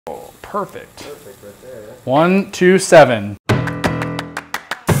Oh, perfect. Perfect right there. Yeah. 1, 2, 7.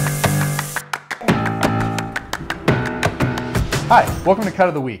 Hi, welcome to Cut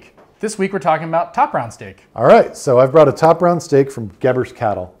of the Week. This week we're talking about top round steak. All right, so I've brought a top round steak from Gebber's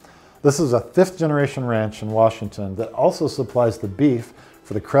Cattle. This is a 5th generation ranch in Washington that also supplies the beef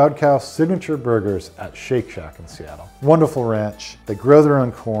for the Crowd Cow signature burgers at Shake Shack in Seattle. Wonderful ranch. They grow their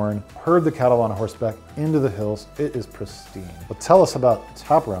own corn, herd the cattle on horseback into the hills. It is pristine. Well, tell us about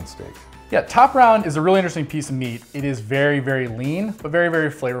top round steak. Yeah, top round is a really interesting piece of meat. It is very, very lean, but very,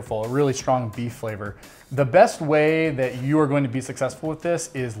 very flavorful, a really strong beef flavor. The best way that you are going to be successful with this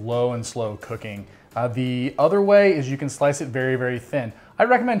is low and slow cooking. The other way is you can slice it very, very thin. I'd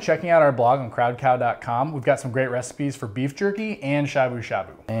recommend checking out our blog on crowdcow.com. We've got some great recipes for beef jerky and shabu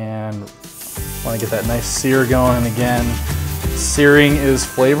shabu. And want to get that nice sear going. And again, searing is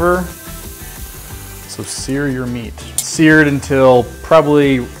flavor. So sear your meat. Seared until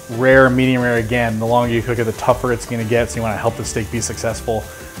probably rare, medium rare again. The longer you cook it, the tougher it's gonna get. So you wanna help the steak be successful.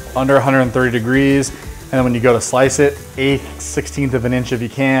 Under 130 degrees. And then when you go to slice it, 1/8, 1/16 of an inch if you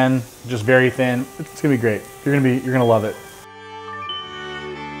can, just very thin. It's gonna be great. You're gonna love it.